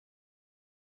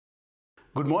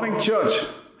Good morning, church.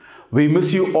 We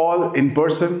miss you all in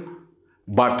person,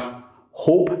 but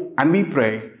hope and we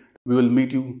pray we will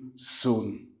meet you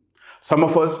soon. Some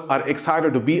of us are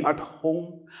excited to be at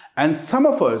home, and some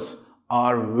of us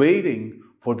are waiting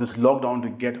for this lockdown to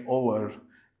get over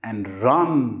and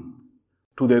run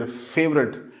to their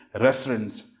favorite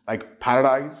restaurants like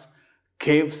Paradise,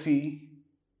 KFC,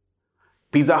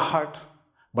 Pizza Hut,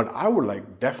 but I would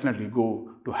like definitely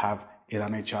go to have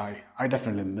Irani chai. I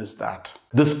definitely miss that.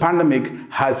 This pandemic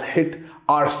has hit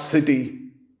our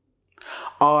city,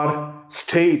 our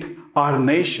state, our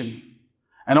nation.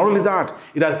 And not only that,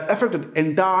 it has affected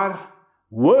entire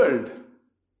world,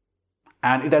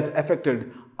 and it has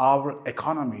affected our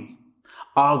economy,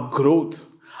 our growth,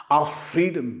 our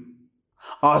freedom,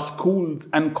 our schools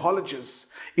and colleges.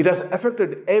 It has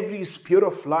affected every sphere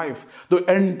of life. The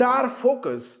entire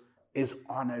focus is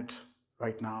on it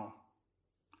right now.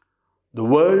 The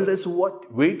world is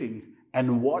waiting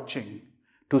and watching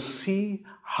to see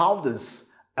how this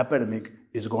epidemic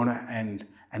is going to end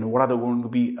and what are going to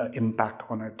be impact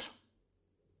on it.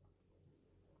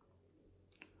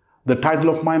 The title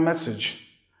of my message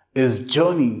is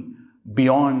Journey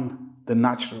Beyond the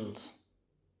Naturals.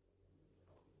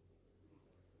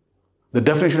 The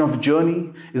definition of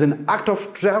journey is an act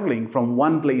of traveling from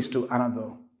one place to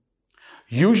another.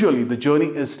 Usually the journey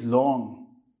is long.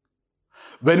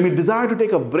 When we desire to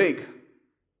take a break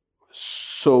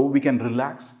so we can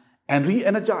relax and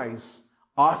re-energize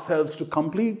ourselves to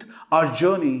complete our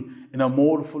journey in a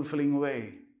more fulfilling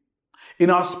way. In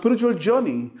our spiritual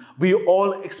journey, we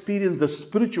all experience the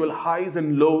spiritual highs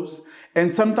and lows,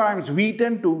 and sometimes we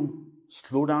tend to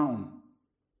slow down.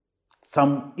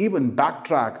 Some even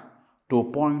backtrack to a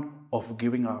point of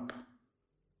giving up.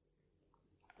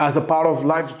 As a part of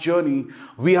life's journey,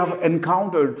 we have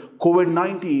encountered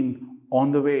COVID-19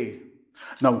 on the way.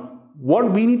 Now,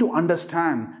 what we need to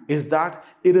understand is that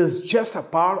it is just a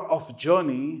part of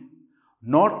journey,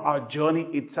 not our journey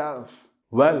itself.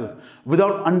 Well,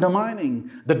 without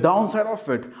undermining the downside of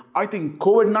it, I think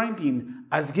COVID-19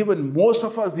 has given most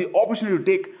of us the opportunity to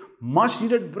take much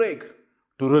needed break,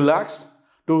 to relax,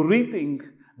 to rethink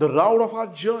the route of our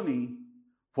journey.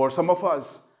 For some of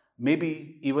us,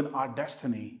 maybe even our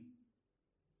destiny.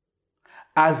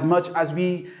 As much as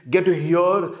we get to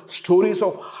hear stories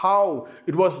of how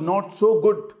it was not so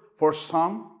good for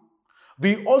some,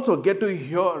 we also get to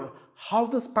hear how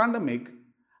this pandemic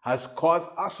has caused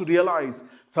us to realize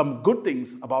some good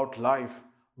things about life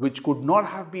which could not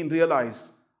have been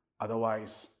realized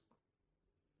otherwise.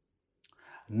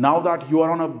 Now that you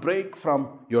are on a break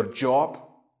from your job,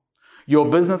 your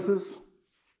businesses,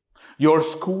 your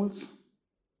schools,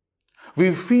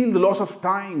 we feel the loss of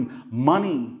time,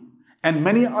 money, and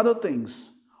many other things.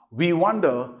 We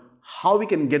wonder how we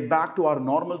can get back to our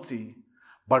normalcy,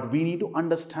 but we need to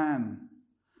understand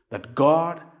that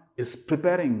God is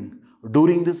preparing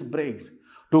during this break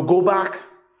to go back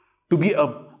to be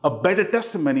a better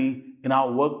testimony in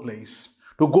our workplace,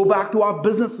 to go back to our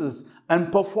businesses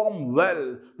and perform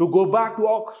well, to go back to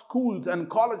our schools and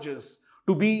colleges,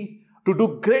 to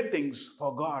do great things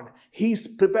for God. He's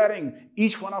preparing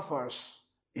each one of us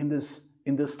in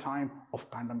this time of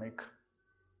pandemic.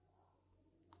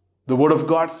 The word of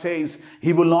God says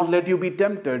He will not let you be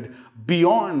tempted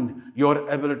beyond your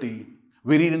ability.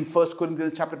 We read in 1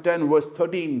 Corinthians chapter 10 verse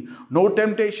 13, no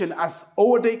temptation has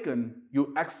overtaken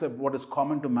you except what is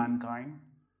common to mankind.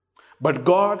 But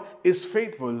God is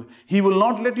faithful. He will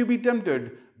not let you be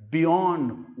tempted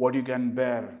beyond what you can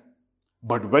bear.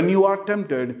 But when you are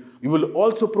tempted, He will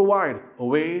also provide a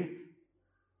way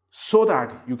so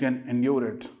that you can endure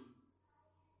it.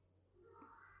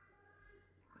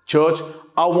 Church,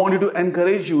 I want you to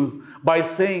encourage you by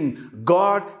saying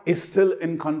God is still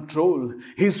in control.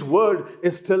 His word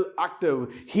is still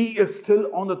active. He is still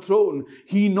on the throne.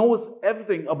 He knows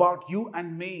everything about you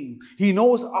and me. He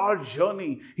knows our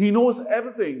journey. He knows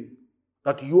everything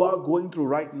that you are going through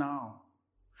right now.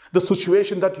 The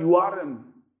situation that you are in.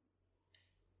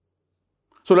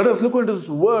 So let us look into this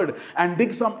word and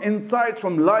dig some insights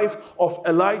from life of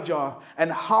Elijah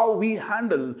and how we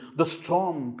handle the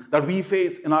storm that we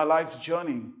face in our life's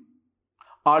journey.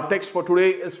 Our text for today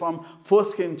is from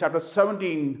 1 Kings chapter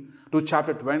 17 to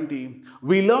chapter 20.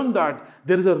 We learn that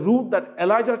there is a route that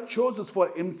Elijah chooses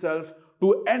for himself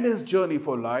to end his journey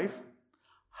for life.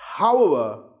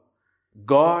 However,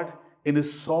 God in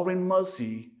His sovereign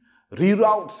mercy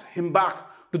reroutes him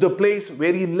back to the place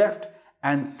where he left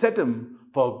and set him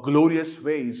for glorious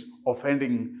ways of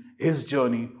ending his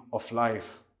journey of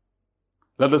life.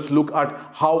 Let us look at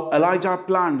how Elijah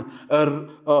planned a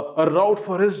route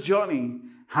for his journey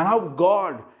and how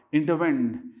God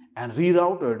intervened and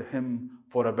rerouted him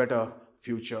for a better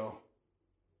future.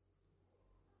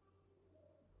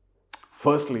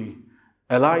 Firstly,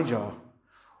 Elijah's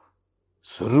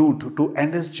route to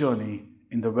end his journey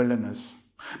in the wilderness.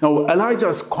 Now,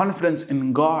 Elijah's confidence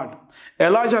in God.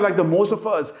 Elijah, like the most of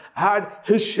us, had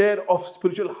his share of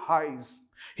spiritual highs.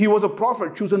 He was a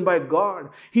prophet chosen by God.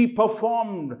 He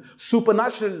performed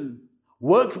supernatural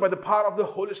works by the power of the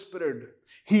Holy Spirit.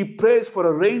 He prays for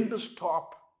a rain to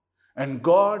stop. And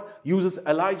God uses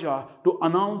Elijah to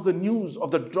announce the news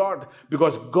of the drought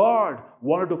because God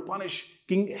wanted to punish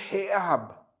King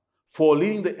Ahab for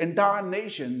leading the entire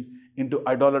nation into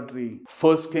idolatry.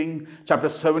 1 King chapter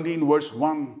 17 verse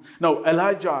 1. Now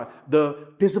Elijah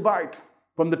the Tishbite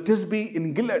from the Tishbe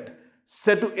in Gilead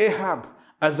said to Ahab,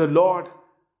 "As the Lord,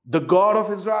 the God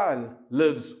of Israel,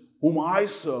 lives, whom I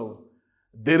serve,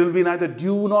 there will be neither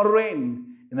dew nor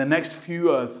rain in the next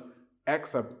few years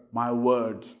except my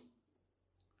words."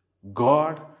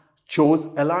 God chose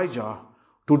Elijah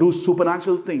to do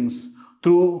supernatural things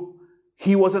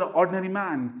he was an ordinary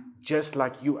man just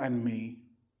like you and me.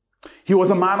 He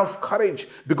was a man of courage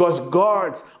because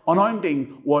God's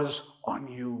anointing was on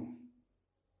you.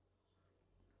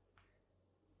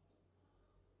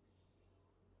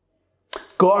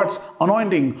 God's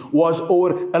anointing was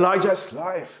over Elijah's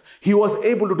life. He was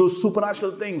able to do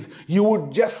supernatural things. You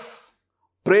would just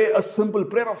pray a simple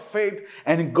prayer of faith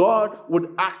and God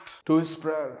would act to his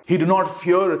prayer. He did not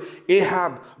fear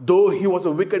Ahab, though he was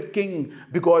a wicked king,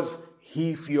 because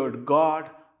he feared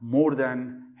God more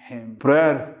than him.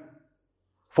 Prayer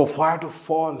for fire to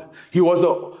fall. He was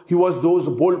those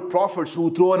bold prophets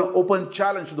who threw an open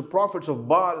challenge to the prophets of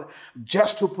Baal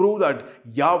just to prove that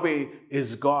Yahweh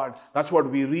is God. That's what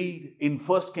we read in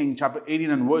 1 King chapter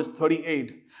 18 and verse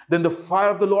 38. Then the fire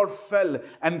of the Lord fell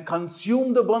and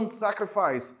consumed the burnt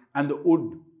sacrifice and the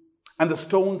wood and the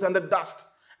stones and the dust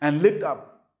and licked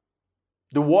up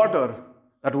the water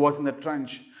that was in the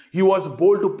trench. He was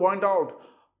bold to point out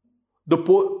the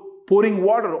pouring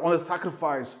water on the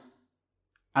sacrifice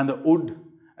and the wood,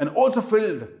 and also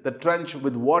filled the trench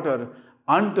with water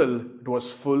until it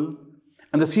was full,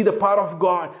 and to see the power of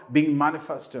God being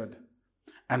manifested.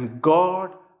 And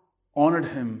God honored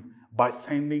him by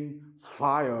sending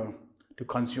fire to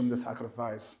consume the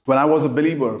sacrifice. When I was a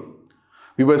believer,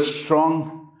 we were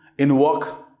strong in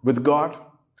work with God,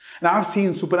 and I've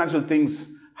seen supernatural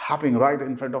things happening right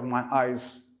in front of my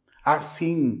eyes. I've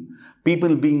seen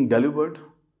people being delivered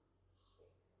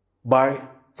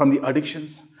from the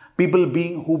addictions, people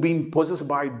who being possessed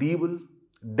by devil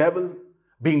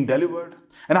being delivered.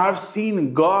 And I've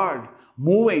seen God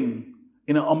moving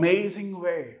in an amazing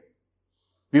way.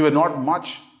 We were not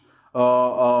much,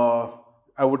 I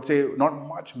would say, not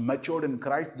much matured in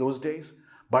Christ those days,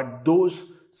 but those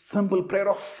simple prayer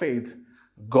of faith,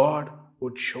 God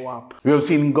would show up. We have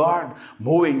seen God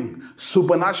moving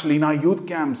supernaturally in our youth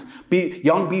camps,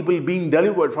 young people being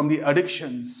delivered from the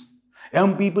addictions,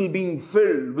 young people being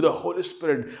filled with the Holy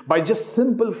Spirit by just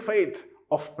simple faith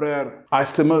of prayer. I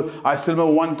still remember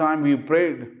one time we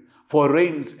prayed for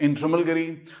rains in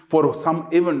Trimalgiri for some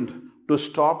event to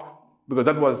stop, because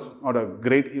that was not a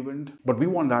great event. But we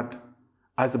want that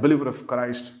as a believer of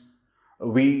Christ.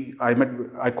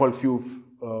 I called few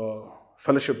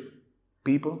fellowship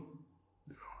people.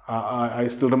 I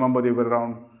still remember they were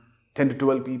around 10 to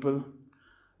 12 people.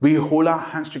 We hold our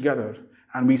hands together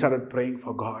and we started praying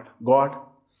for God. God,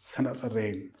 send us a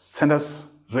rain. Send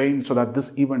us rain so that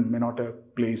this event may not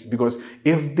take place. Because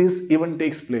if this event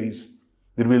takes place,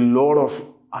 there will be a lot of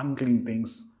unclean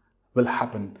things will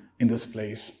happen in this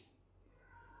place,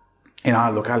 in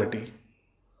our locality.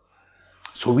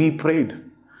 So we prayed.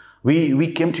 We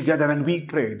came together and we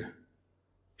prayed.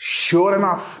 Sure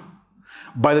enough,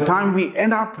 by the time we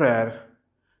end our prayer,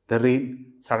 the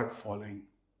rain started falling.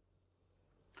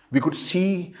 We could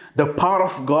see the power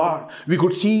of God. We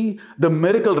could see the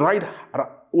miracle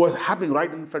was happening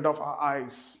right in front of our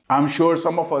eyes. I'm sure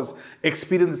some of us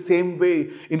experienced the same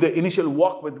way in the initial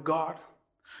walk with God.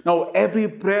 Now, every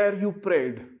prayer you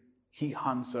prayed, He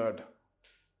answered.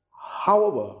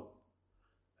 However,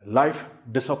 life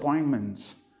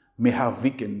disappointments may have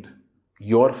weakened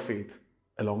your faith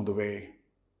along the way.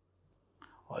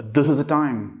 This is the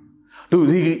time to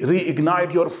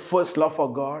reignite your first love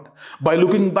for God by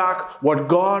looking back what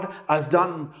God has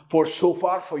done for so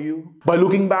far for you, by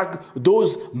looking back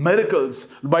those miracles,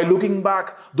 by looking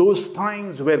back those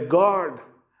times where God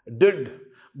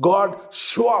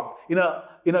show up in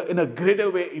a greater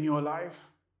way in your life.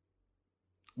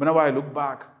 Whenever I look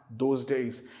back those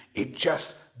days, it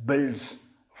just builds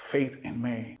faith in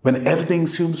me. When everything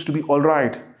seems to be all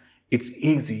right, it's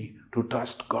easy to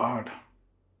trust God.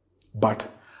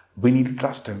 But We need to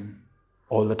trust him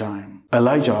all the time.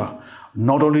 Elijah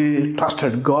not only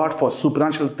trusted God for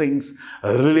supernatural things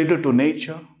related to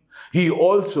nature, he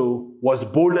also was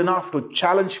bold enough to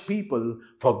challenge people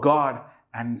for God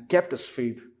and kept his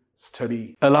faith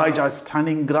steady. Elijah is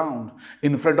standing ground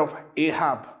in front of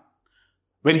Ahab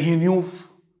when he knew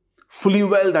fully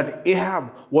well that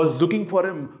Ahab was looking for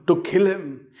him to kill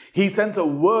him. He sends a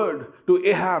word to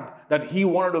Ahab that he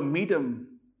wanted to meet him.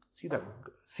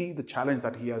 See the challenge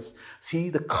that he has. See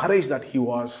the courage that he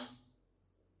was.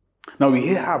 Now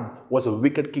Ahab was a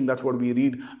wicked king. That's what we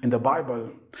read in the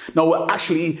Bible. Now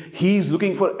actually he's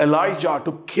looking for Elijah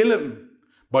to kill him.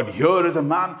 But here is a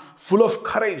man full of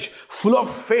courage, full of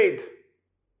faith.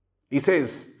 He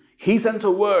sends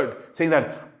a word saying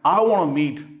that I want to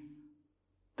meet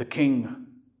the king.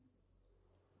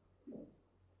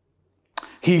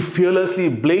 He fearlessly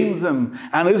blames him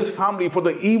and his family for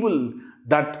the evil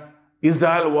that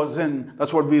Israel was in.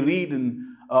 That's what we read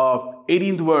in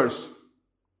 18th verse.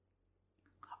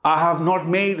 I have not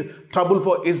made trouble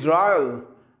for Israel,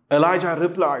 Elijah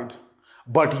replied,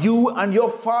 but you and your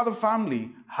father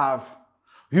family have.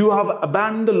 You have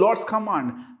abandoned the Lord's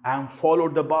command and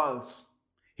followed the Baals.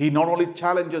 He not only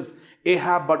challenges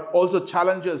Ahab, but also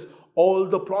challenges all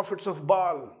the prophets of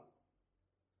Baal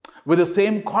with the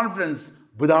same confidence,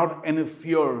 without any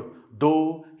fear,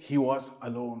 though he was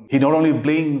alone. He not only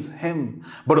blames him,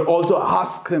 but also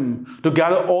asks him to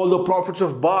gather all the prophets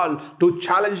of Baal to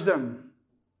challenge them.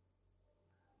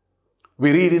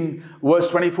 We read in verse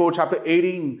 24, chapter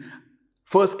 18,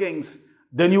 1 Kings,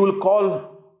 then you will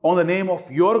call on the name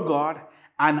of your God,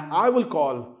 and I will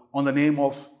call on the name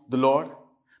of the Lord.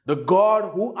 The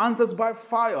God who answers by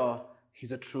fire,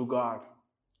 he's a true God.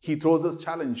 He throws this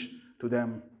challenge to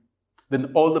them.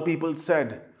 Then all the people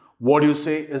said, what you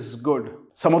say is good.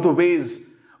 Some of the ways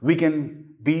we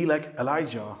can be like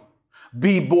Elijah.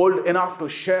 Be bold enough to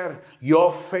share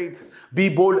your faith. Be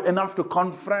bold enough to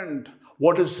confront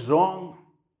what is wrong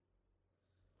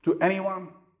to anyone.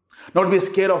 Not be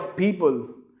scared of people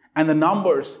and the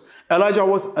numbers. Elijah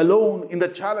was alone in the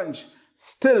challenge.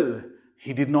 Still,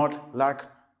 he did not lack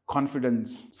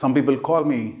confidence. Some people call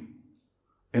me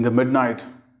in the midnight,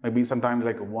 maybe sometimes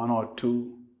like 1 or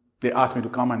 2. They ask me to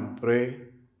come and pray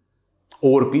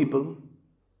over people,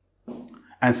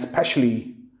 and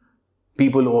especially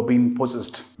people who have been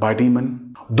possessed by a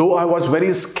demon. Though I was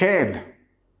very scared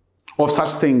of such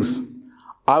things,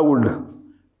 I would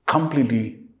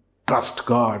completely trust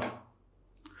God.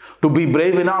 To be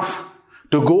brave enough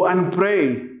to go and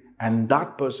pray, and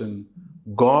that person,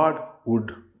 God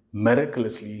would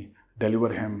miraculously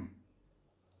deliver him.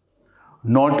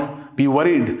 Not be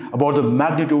worried about the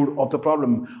magnitude of the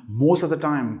problem. Most of the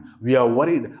time, we are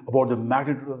worried about the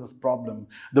magnitude of the problem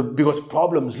because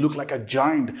problems look like a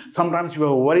giant. Sometimes we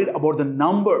are worried about the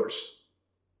numbers.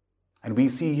 And we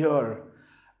see here,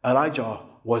 Elijah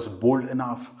was bold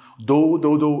enough. Though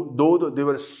there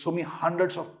were so many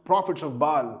hundreds of prophets of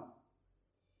Baal,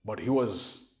 but he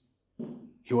was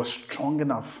strong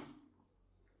enough.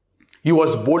 He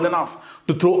was bold enough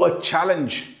to throw a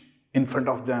challenge in front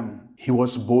of them. He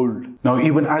was bold. Now,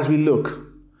 even as we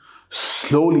look,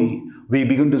 slowly we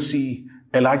begin to see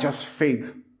Elijah's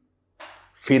faith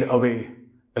fade away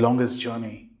along his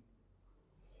journey.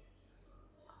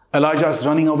 Elijah is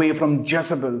running away from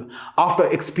Jezebel after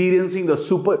experiencing the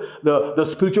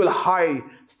spiritual high.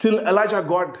 Still, Elijah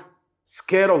got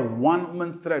scared of one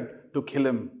woman's threat to kill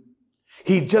him.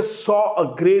 He just saw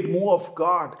a great move of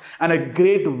God and a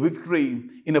great victory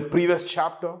in a previous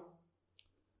chapter.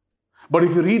 But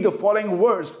if you read the following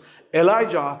verse,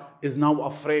 Elijah is now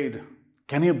afraid.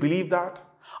 Can you believe that?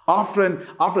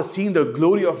 After seeing the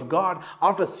glory of God,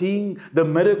 after seeing the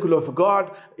miracle of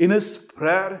God in his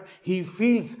prayer, he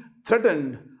feels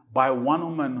threatened by one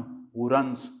woman who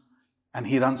runs, and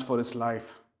he runs for his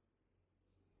life.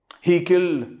 He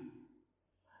killed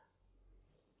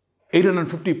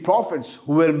 850 prophets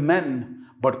who were men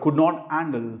but could not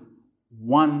handle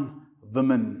one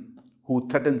woman who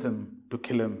threatens him to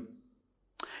kill him.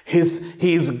 He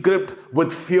is gripped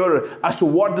with fear as to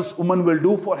what this woman will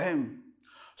do for him.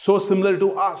 So similar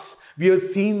to us, we have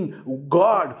seen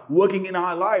God working in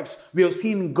our lives. We have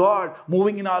seen God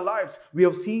moving in our lives. We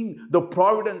have seen the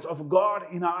providence of God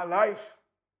in our life.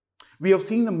 We have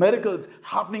seen the miracles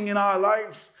happening in our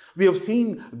lives. We have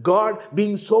seen God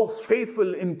being so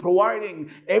faithful in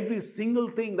providing every single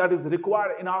thing that is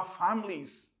required in our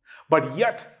families. But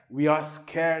yet, we are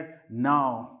scared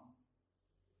now.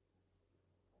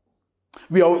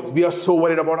 We are so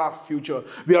worried about our future.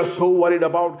 We are so worried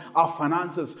about our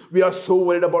finances. We are so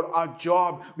worried about our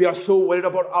job. We are so worried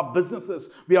about our businesses.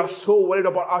 We are so worried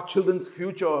about our children's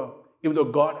future. even though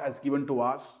God has given to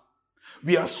us.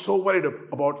 We are so worried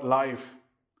about life.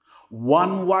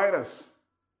 One virus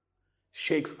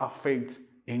shakes our faith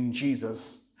in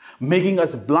Jesus, making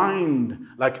us blind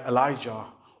like Elijah.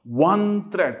 One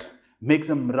threat makes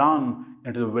him run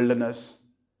into the wilderness.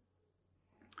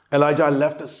 Elijah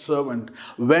left his servant,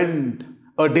 went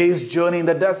a day's journey in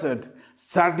the desert,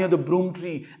 sat near the broom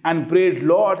tree and prayed,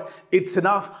 Lord, it's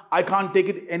enough. I can't take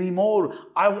it anymore.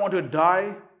 I want to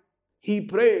die. He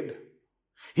prayed.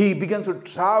 He begins to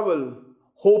travel,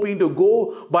 hoping to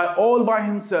go all by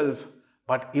himself,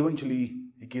 but eventually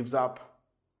he gives up.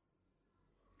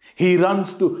 He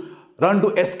runs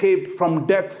to escape from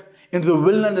death into the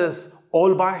wilderness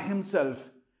all by himself.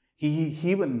 He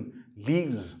even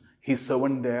leaves his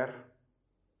servant there.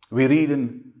 We read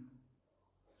in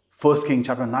 1 Kings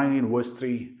chapter 19 verse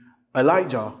 3,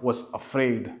 Elijah was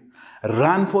afraid,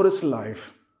 ran for his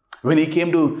life. When he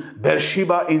came to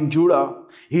Beersheba in Judah,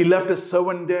 he left his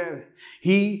servant there.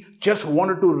 He just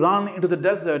wanted to run into the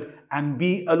desert and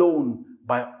be alone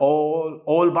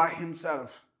all by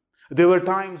himself. There were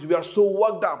times we are so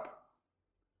worked up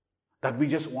that we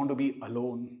just want to be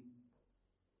alone.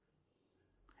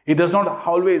 It does not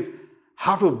always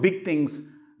have to be big things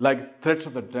like threats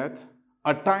of the death.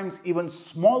 At times, even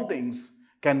small things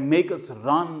can make us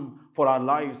run for our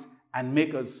lives and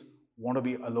make us want to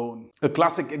be alone. A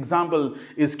classic example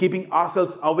is keeping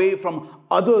ourselves away from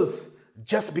others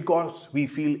just because we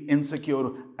feel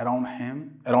insecure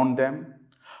around them.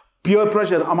 Peer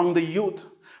pressure among the youth,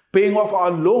 paying off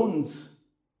our loans,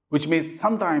 which may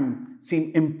sometimes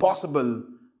seem impossible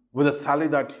with the salary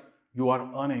that you are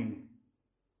earning.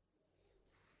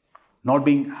 Not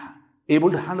being able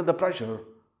to handle the pressure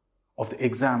of the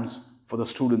exams for the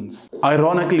students.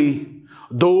 Ironically,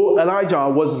 though Elijah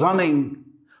was running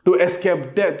to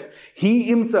escape death, he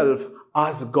himself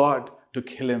asked God to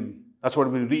kill him. That's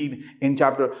what we read in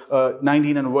chapter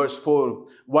 19 and verse 4.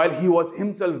 While he was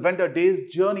himself went a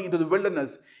day's journey into the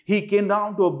wilderness, he came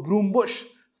down to a broom bush,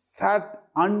 sat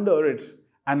under it,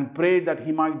 and prayed that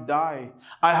he might die.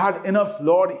 I had enough,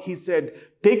 Lord, he said.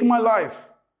 Take my life.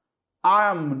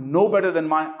 I am no better than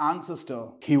my ancestor.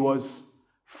 He was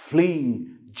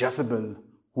fleeing Jezebel,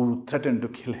 who threatened to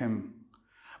kill him.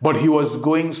 But he was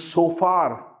going so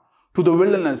far to the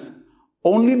wilderness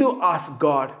only to ask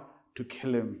God to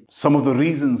kill him. Some of the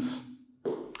reasons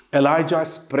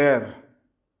Elijah's prayer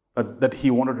that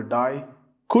he wanted to die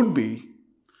could be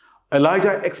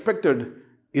Elijah expected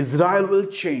Israel will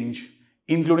change,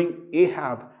 including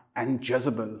Ahab and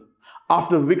Jezebel,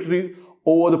 after victory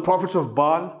over the prophets of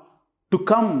Baal, to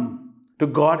come to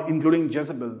God, including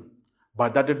Jezebel.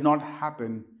 But that did not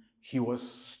happen. He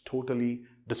was totally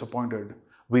disappointed.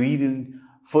 We read in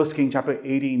 1 Kings chapter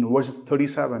 18, verses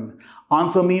 37,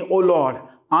 Answer me, O Lord,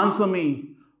 answer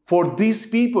me, for these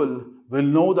people will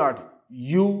know that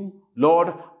you,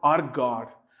 Lord, are God,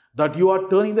 that you are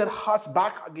turning their hearts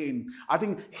back again. I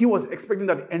think he was expecting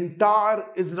that entire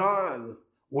Israel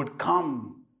would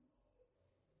come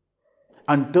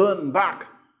and turn back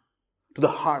to the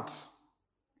hearts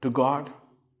to God.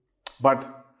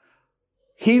 But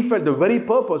he felt the very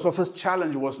purpose of his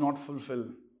challenge was not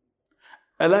fulfilled.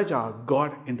 Elijah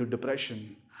got into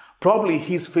depression. Probably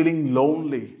he's feeling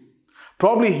lonely.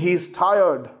 Probably he's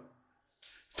tired,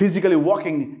 physically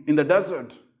walking in the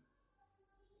desert.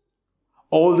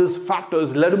 All these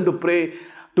factors led him to pray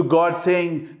to God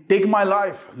saying, take my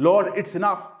life. Lord, it's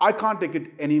enough. I can't take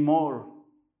it anymore.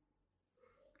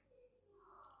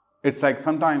 It's like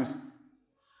sometimes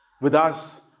with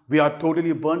us, we are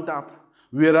totally burnt up.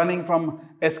 We are running from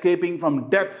escaping from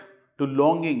death to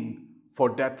longing for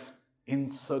death in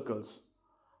circles.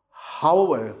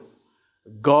 However,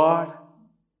 God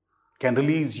can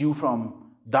release you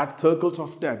from that circles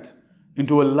of death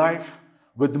into a life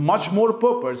with much more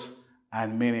purpose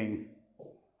and meaning.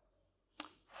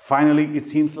 Finally, it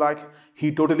seems like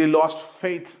he totally lost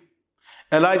faith.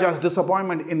 Elijah's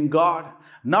disappointment in God,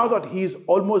 now that he's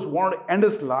almost wanted to end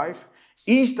his life,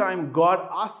 each time God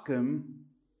asks him,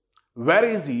 where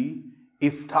is he?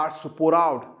 It starts to pour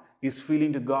out his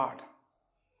feeling to God.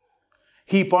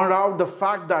 He pointed out the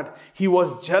fact that he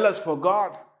was jealous for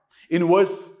God. In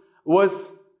verse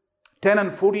 10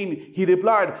 and 14, he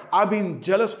replied, I've been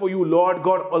jealous for you, Lord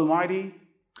God Almighty.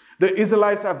 The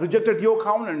Israelites have rejected your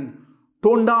covenant,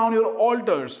 torn down your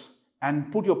altars,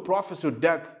 and put your prophets to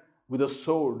death with a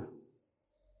sword.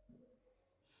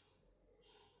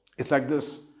 It's like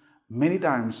this. Many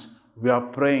times we are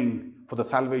praying for the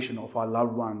salvation of our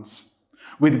loved ones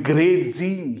with great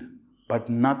zeal, but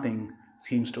nothing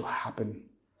seems to happen.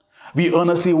 We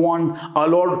earnestly want our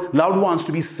loved ones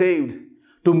to be saved,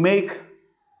 to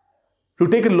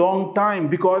take a long time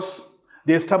because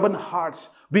their stubborn hearts,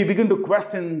 we begin to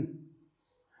question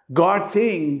God,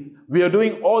 saying we are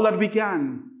doing all that we can,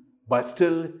 but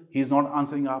still He is not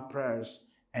answering our prayers.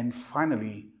 And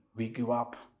finally, we give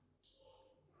up.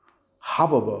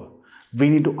 However, we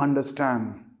need to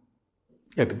understand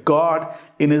that God,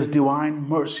 in His divine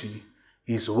mercy,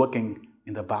 is working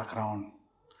in the background,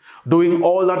 doing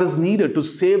all that is needed to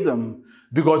save them,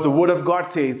 because the Word of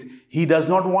God says He does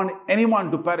not want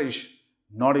anyone to perish,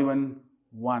 not even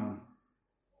one.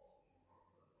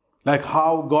 Like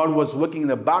how God was working in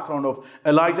the background of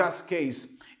Elijah's case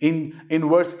in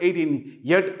verse 18,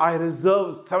 yet I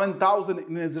reserve 7,000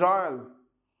 in Israel,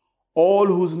 all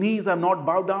whose knees are not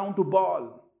bowed down to Baal,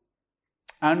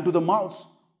 and to the mouths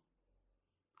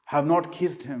have not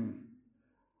kissed him.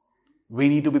 We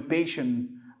need to be patient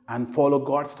and follow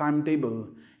God's timetable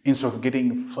instead of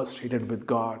getting frustrated with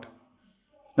God.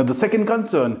 Now, the second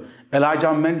concern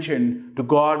Elijah mentioned to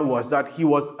God was that he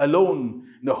was alone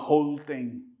in the whole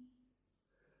thing.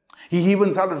 He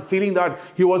even started feeling that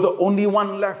he was the only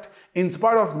one left, in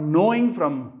spite of knowing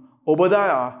from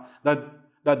Obadiah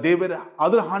that there were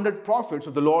other 100 prophets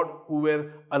of the Lord who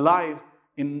were alive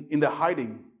in the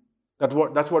hiding.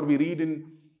 That's what we read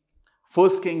in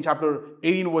 1 Kings chapter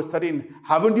 18 verse 13.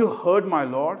 Haven't you heard, my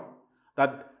Lord,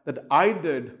 that I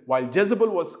did while Jezebel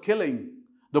was killing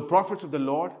the prophets of the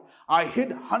Lord? I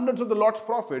hid hundreds of the Lord's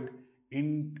prophets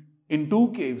in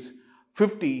 2 caves,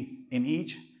 50 in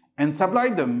each, and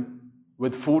supplied them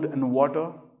with food and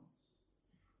water.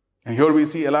 And here we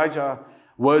see Elijah,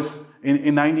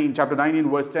 chapter 19,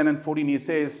 verse 10 and 14, he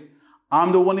says,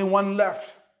 I'm the only one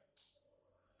left.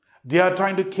 They are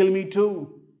trying to kill me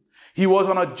too. He was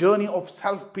on a journey of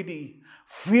self-pity.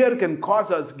 Fear can cause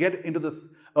us get into this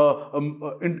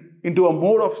into a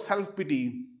mode of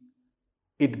self-pity.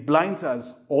 It blinds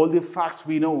us all the facts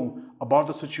we know about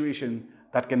the situation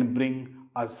that can bring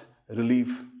us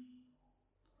relief.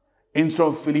 Instead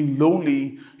of feeling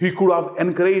lonely, he could have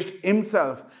encouraged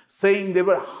himself, saying there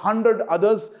were 100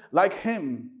 others like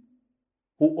him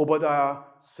who Obadiah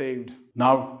saved.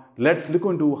 Now, let's look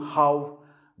into how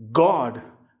God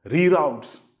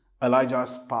reroutes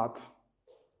Elijah's path.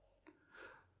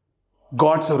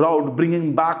 God's route bringing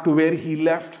him back to where he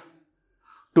left,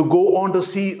 to go on to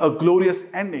see a glorious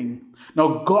ending.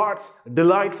 Now, God's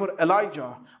delight for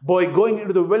Elijah, by going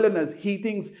into the wilderness, he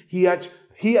thinks he has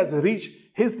reached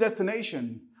his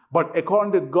destination. But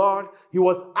according to God, he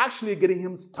was actually getting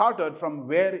him started from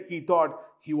where he thought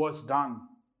he was done.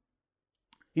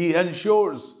 He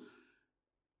ensures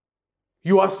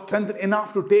you are strengthened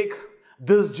enough to take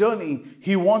this journey.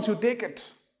 He wants you to take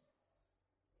it.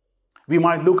 We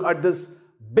might look at this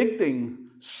big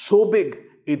thing, so big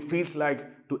it feels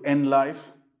like to end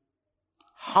life.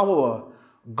 However,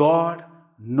 God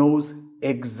knows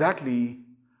exactly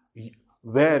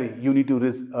where you need to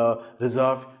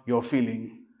reserve your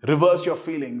feeling, reverse your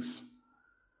feelings.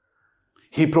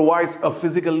 He provides a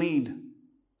physical need.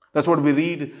 That's what we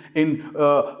read in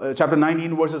chapter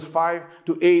 19, verses 5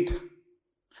 to 8.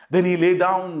 Then he lay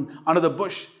down under the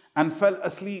bush and fell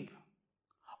asleep.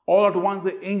 All at once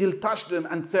the angel touched him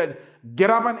and said, "Get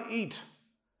up and eat."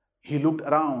 He looked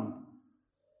around.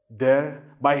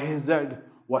 There by his head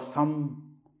was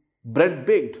some bread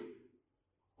baked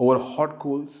over hot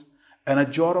coals and a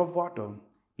jar of water.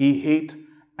 He ate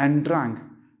and drank,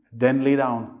 then lay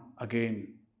down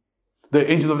again. The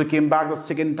angel of the Lord came back the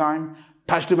second time,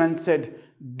 touched him and said,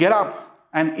 "Get up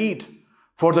and eat,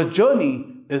 for the journey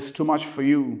is too much for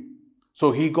you."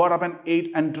 So he got up and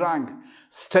ate and drank.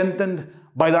 Strengthened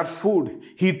by that food,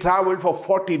 he traveled for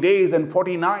 40 days and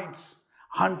 40 nights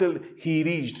until he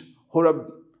reached Horeb,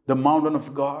 the mountain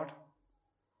of God.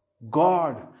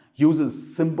 God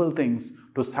uses simple things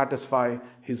to satisfy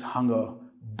his hunger,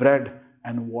 bread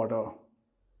and water.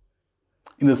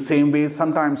 In the same way,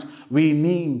 sometimes we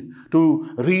need to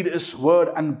read his word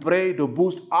and pray to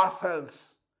boost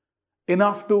ourselves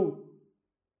enough to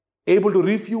able to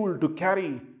refuel, to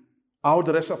carry out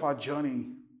the rest of our journey.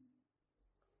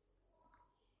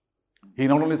 He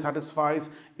not only satisfies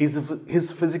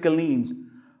his physical need,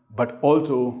 but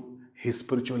also his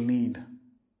spiritual need.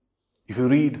 If you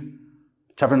read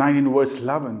chapter 19, verse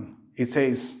 11, it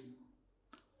says,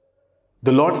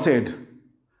 the Lord said,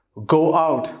 "Go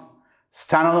out,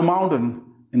 stand on the mountain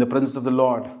in the presence of the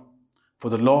Lord, for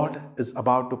the Lord is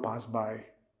about to pass by."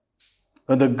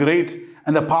 Then the great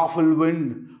and the powerful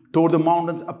wind tore the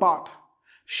mountains apart,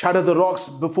 shattered the rocks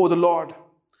before the Lord,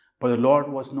 but the Lord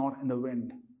was not in the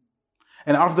wind.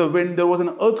 And after the wind there was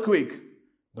an earthquake,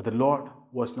 but the Lord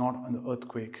was not in the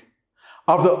earthquake.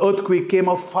 After the earthquake came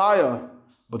a fire,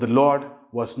 but the Lord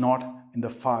was not in the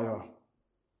fire.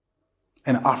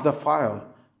 And after the fire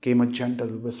came a gentle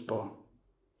whisper.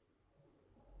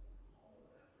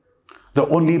 The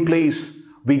only place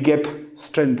we get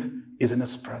strength is in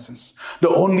His presence. The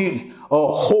only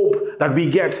hope that we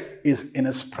get is in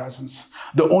His presence.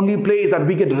 The only place that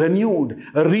we get renewed,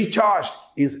 recharged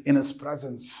is in His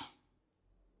presence.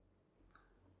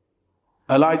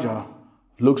 Elijah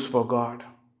looks for God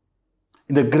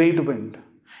in the great wind.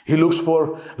 He looks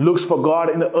for God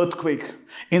in the earthquake,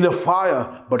 in the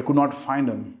fire, but could not find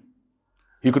Him.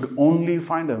 He could only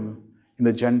find Him in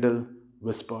the gentle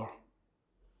whisper.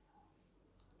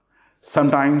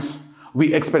 Sometimes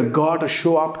we expect God to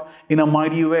show up in a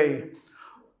mighty way.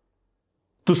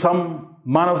 To some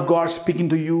man of God speaking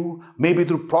to you, maybe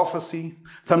through prophecy.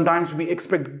 Sometimes we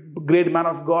expect great man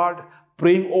of God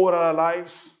praying over our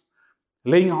lives,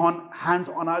 laying hands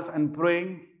on us and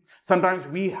praying. Sometimes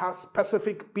we have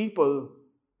specific people.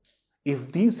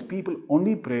 If these people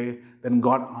only pray, then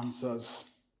God answers.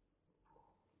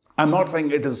 I'm not saying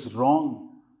it is wrong.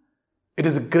 It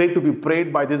is great to be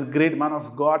prayed by this great man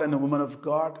of God and a woman of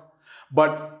God.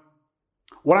 But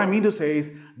what I mean to say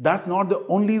is that's not the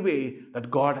only way that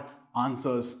God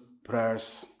answers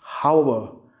prayers.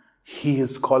 However, He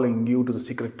is calling you to the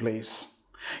secret place.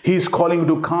 He is calling you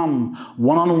to come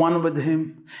one-on-one with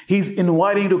Him. He's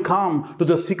inviting you to come to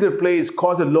the secret place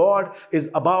because the Lord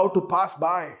is about to pass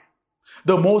by.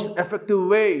 The most effective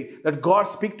way that God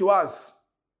speaks to us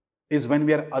is when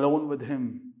we are alone with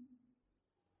Him.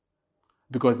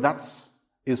 Because that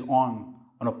is on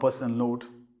a personal note.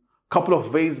 Couple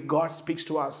of ways God speaks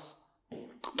to us.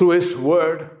 Through His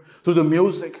word, through the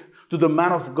music, through the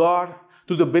man of God,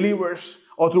 through the believers,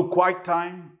 or through quiet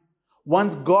time.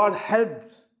 Once God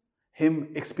helps him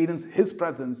experience His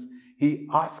presence, He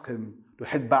asks him to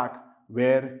head back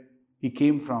where he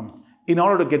came from in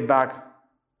order to get back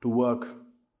to work.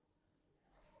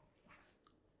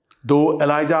 Though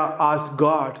Elijah asked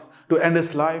God to end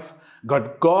his life,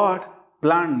 God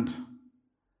planned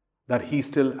that he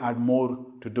still had more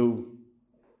to do.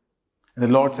 And the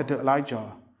Lord said to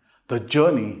Elijah, the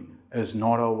journey is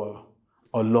not over.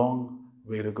 A long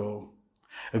way to go.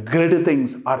 Greater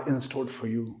things are in store for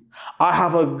you. I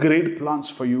have a great plans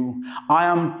for you. I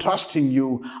am trusting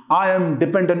you. I am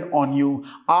dependent on you.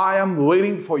 I am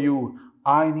waiting for you.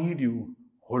 I need you.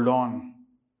 Hold on.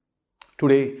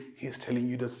 Today, He is telling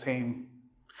you the same.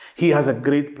 He has a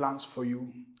great plans for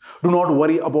you. Do not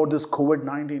worry about this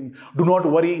COVID-19. Do not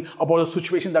worry about the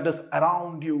situation that is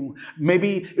around you.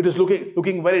 Maybe it is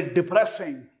looking very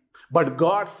depressing. But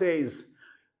God says,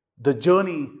 the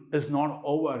journey is not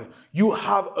over. You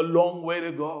have a long way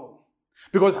to go.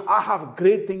 Because I have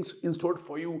great things in store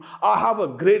for you. I have a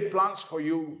great plans for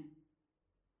you.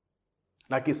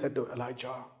 Like He said to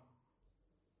Elijah.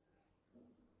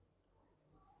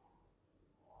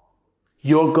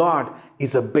 Your God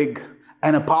is a big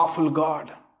and a powerful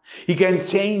God. He can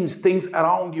change things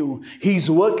around you. He's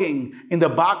working in the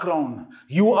background.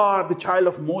 You are the child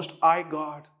of Most High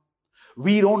God.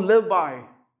 We don't live by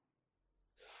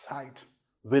sight.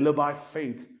 We live by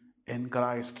faith in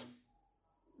Christ.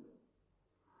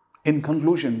 In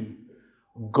conclusion,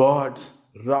 God's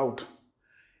route.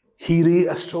 He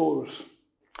restores.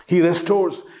 He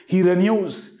restores. He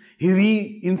renews. He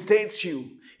reinstates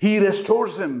you. He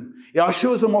restores him. He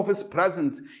assures him of His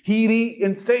presence. He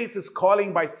reinstates His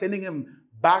calling by sending him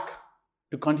back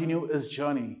to continue his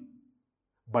journey.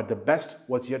 But the best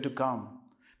was yet to come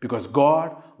because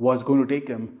God was going to take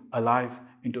him alive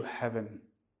into heaven.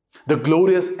 The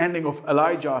glorious ending of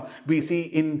Elijah we see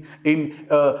in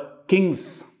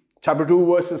Kings chapter 2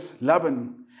 verses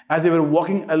 11. As they were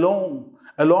walking along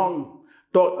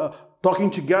talking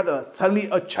together, suddenly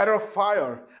a chariot of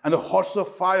fire and a horse of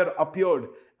fire appeared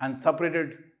and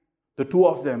separated the two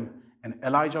of them, and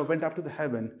Elijah went up to the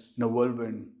heaven in a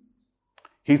whirlwind.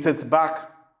 He sits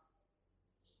back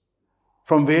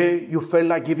from where you felt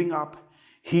like giving up.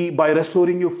 By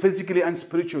restoring you physically and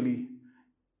spiritually,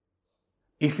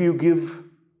 if you give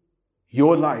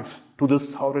your life to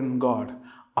this sovereign God,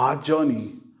 our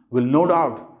journey will no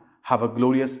doubt have a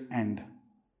glorious end,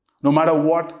 no matter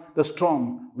what the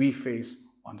storm we face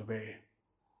on the way.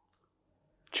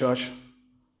 Church,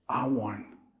 I want.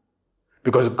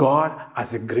 Because God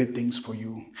has great things for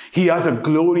you. He has a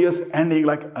glorious ending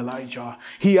like Elijah.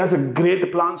 He has a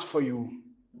great plans for you.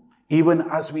 Even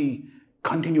as we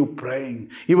continue praying,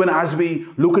 even as we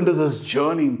look into this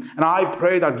journey, and I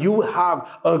pray that you have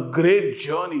a great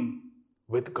journey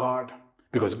with God.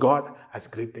 Because God has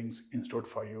great things in store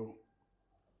for you.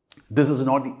 This is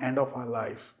not the end of our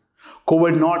life.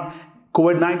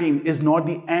 COVID-19 is not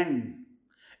the end.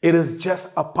 It is just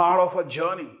a part of a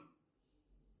journey.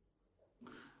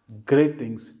 Great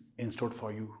things in store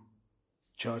for you,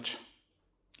 Church,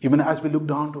 even as we look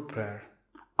down to prayer,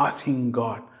 asking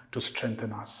God to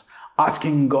strengthen us,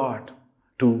 asking God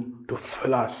to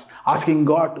fill us, asking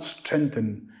God to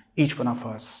strengthen each one of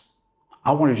us.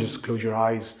 I want you to just close your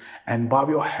eyes and bow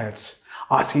your heads,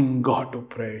 asking God to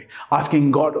pray,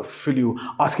 asking God to fill you,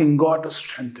 asking God to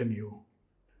strengthen you,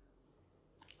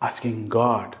 asking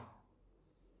God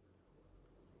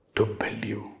to build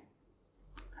you,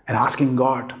 and asking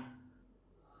God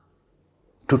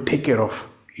to take care of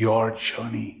your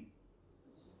journey,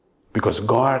 because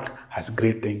God has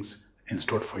great things in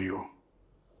store for you.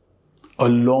 A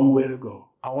long way to go.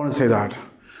 I want to say that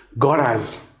God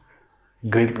has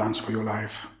great plans for your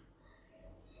life.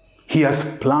 He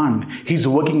has planned. He's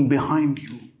working behind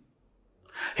you.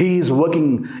 He is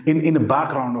working in the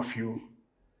background of you.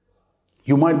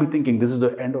 You might be thinking this is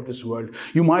the end of this world.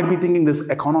 You might be thinking this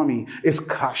economy is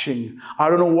crashing. I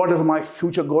don't know what is my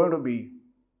future going to be.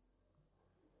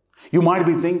 You might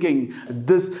be thinking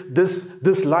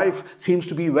this life seems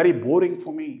to be very boring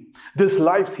for me. This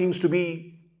life seems to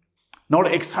be not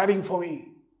exciting for me.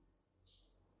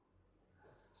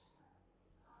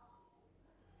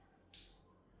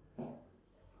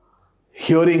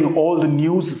 Hearing all the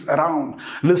news around,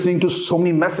 listening to so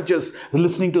many messages,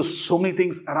 listening to so many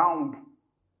things around.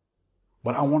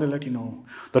 But I want to let you know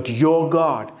that your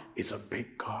God is a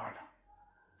big God.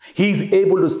 He's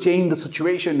able to change the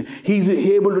situation. He's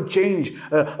able to change.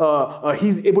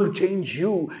 He's able to change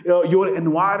you, your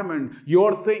environment,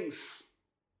 your things,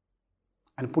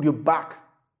 and put you back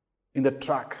in the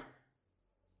track,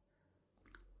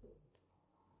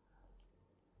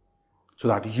 so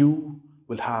that you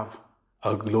will have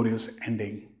a glorious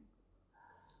ending.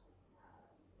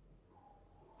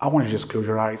 I want you to just close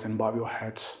your eyes and bow your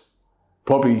heads.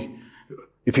 Probably,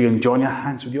 if you can join your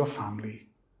hands with your family,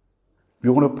 we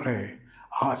want to pray.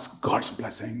 Ask God's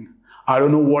blessing. I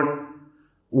don't know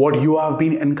what you have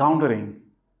been encountering.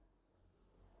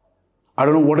 I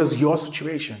don't know what is your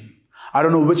situation. I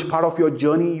don't know which part of your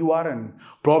journey you are in.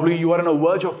 Probably you are on a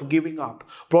verge of giving up.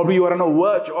 Probably you are on a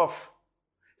verge of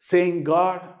saying,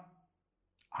 God,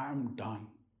 I'm done.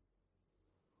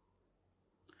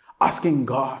 Asking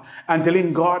God and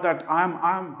telling God that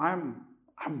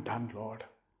I'm done, Lord.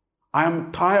 I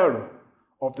am tired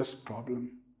of this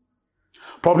problem.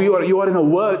 Probably you are in a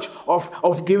verge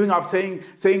of giving up,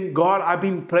 saying, God, I've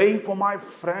been praying for my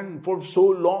friend for so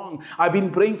long. I've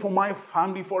been praying for my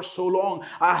family for so long.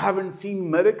 I haven't seen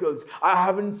miracles. I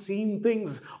haven't seen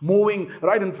things moving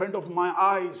right in front of my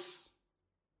eyes.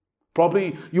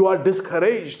 Probably you are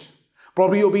discouraged.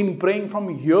 Probably you've been praying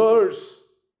from years,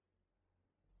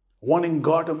 wanting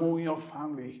God to move in your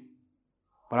family.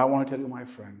 But I want to tell you, my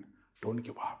friend, don't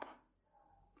give up.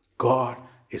 God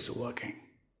is working.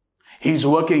 He's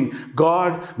working.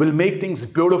 God will make things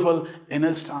beautiful in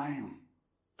His time.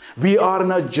 We are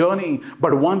in a journey,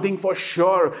 but one thing for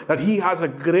sure, that He has a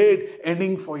great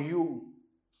ending for you.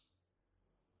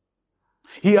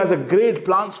 He has a great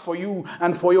plans for you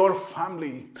and for your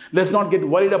family. Let's not get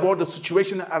worried about the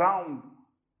situation around.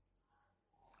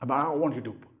 But I want you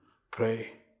to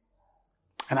pray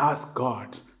and ask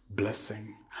God's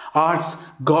blessing. Ask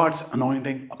God's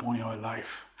anointing upon your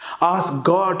life. Ask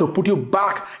God to put you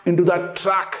back into that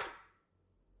track.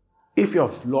 If you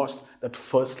have lost that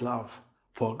first love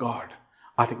for God,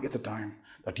 I think it's a time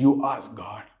that you ask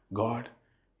God, God,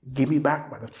 give me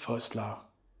back by that first love.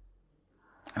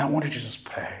 And I want you to just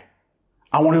pray.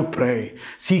 I want you to pray.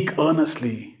 Seek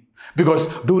earnestly. Because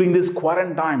during this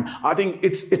quarantine, I think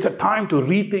it's a time to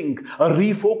rethink,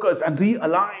 refocus, and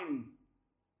realign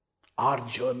our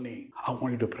journey. I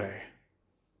want you to pray.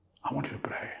 I want you to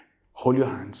pray. Hold your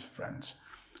hands, friends.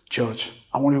 Church,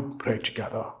 I want you to pray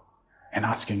together and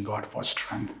asking God for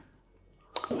strength.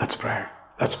 Let's pray.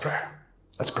 Let's pray.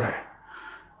 Let's pray.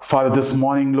 Father, this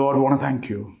morning, Lord, we want to thank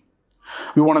you.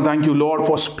 We want to thank you, Lord,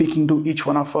 for speaking to each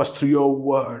one of us through your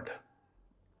word.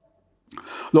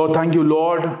 Lord, thank you,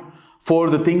 Lord, for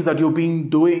the things that you've been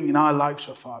doing in our lives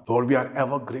so far. Lord, we are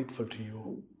ever grateful to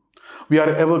you. We are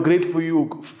ever grateful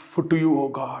to you, oh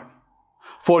God.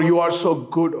 For you are so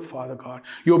good, Father God.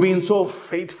 You've been so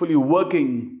faithfully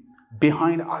working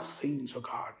behind our scenes, oh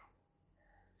God.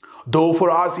 Though for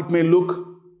us it may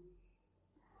look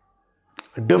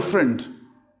different,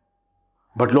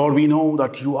 but Lord, we know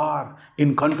that you are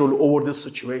in control over this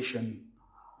situation,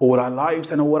 over our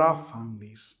lives and over our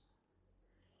families.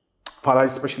 Father, I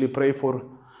especially pray for,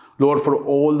 Lord, for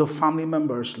all the family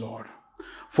members, Lord,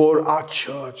 for our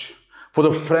church, for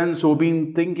the friends who have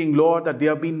been thinking, Lord, that they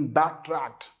have been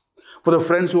backtracked, for the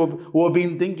friends who have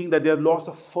been thinking that they have lost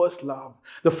the first love,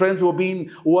 the friends who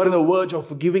are on the verge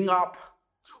of giving up,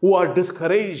 who are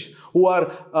discouraged, who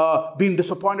are being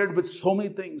disappointed with so many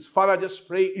things. Father, I just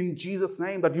pray in Jesus'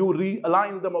 name that you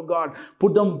realign them, oh God.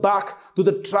 Put them back to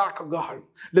the track, oh God.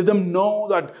 Let them know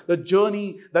that the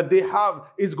journey that they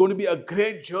have is going to be a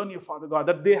great journey, Father God,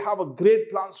 that they have a great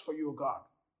plans for you, oh God.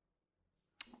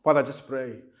 Father, I just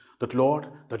pray that, Lord,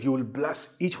 that you will bless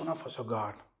each one of us, oh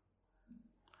God.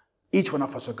 Each one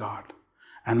of us, oh God.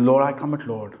 And Lord, I commit,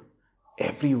 Lord,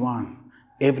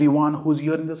 everyone who's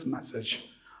hearing this message,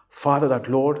 Father, that,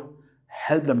 Lord,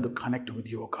 help them to connect with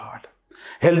you, oh God.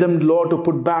 Help them, Lord, to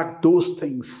put back those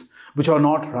things which are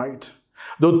not right.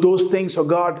 Those things, oh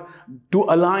God, to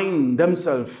align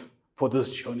themselves for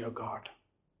this journey, oh God.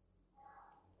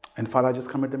 And Father, I just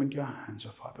commit them into your hands,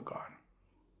 oh Father God.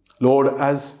 Lord,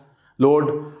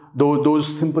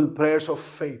 those simple prayers of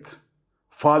faith,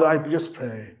 Father, I just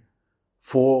pray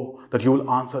for that you will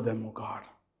answer them, oh God.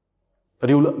 That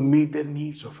you will meet their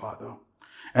needs, oh Father.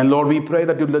 And Lord, we pray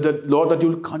that you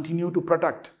will continue to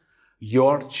protect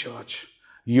your church,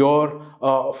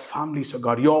 your families, oh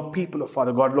God, your people, oh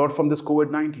Father God, Lord, from this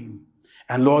COVID-19.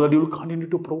 And Lord, that you will continue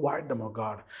to provide them, oh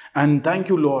God. And thank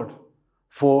you, Lord,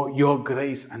 for your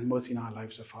grace and mercy in our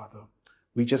lives, oh Father.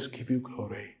 We just give you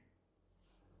glory.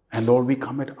 And Lord, we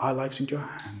commit our lives into your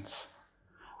hands.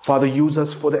 Father, use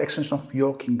us for the extension of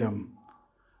your kingdom.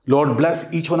 Lord,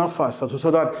 bless each one of us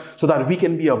so that we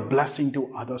can be a blessing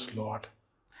to others, Lord.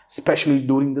 Especially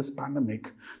during this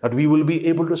pandemic, that we will be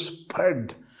able to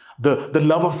spread the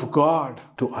love of God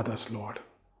to others, Lord.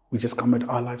 We just commit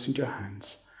our lives into your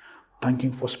hands. Thank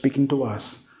you for speaking to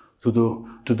us through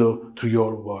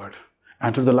your word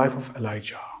and through the life of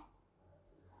Elijah.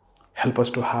 Help us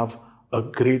to have a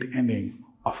great ending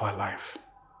of our life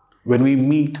when we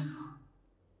meet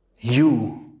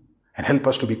you, and help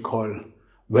us to be called,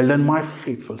 well done, my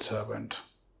faithful servant.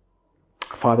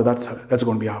 Father, that's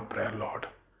going to be our prayer, Lord.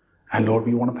 And Lord,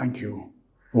 we want to thank you.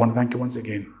 We want to thank you once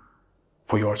again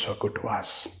for you are so good to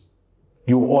us.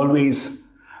 You always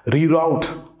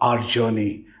reroute our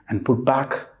journey and put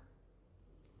back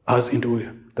us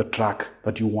into the track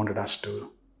that you wanted us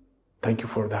to. Thank you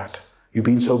for that. You've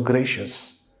been so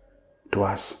gracious to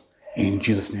us. In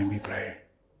Jesus' name we pray.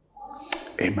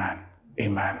 Amen.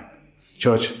 Amen.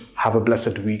 Church, have a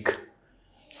blessed week.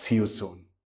 See you soon.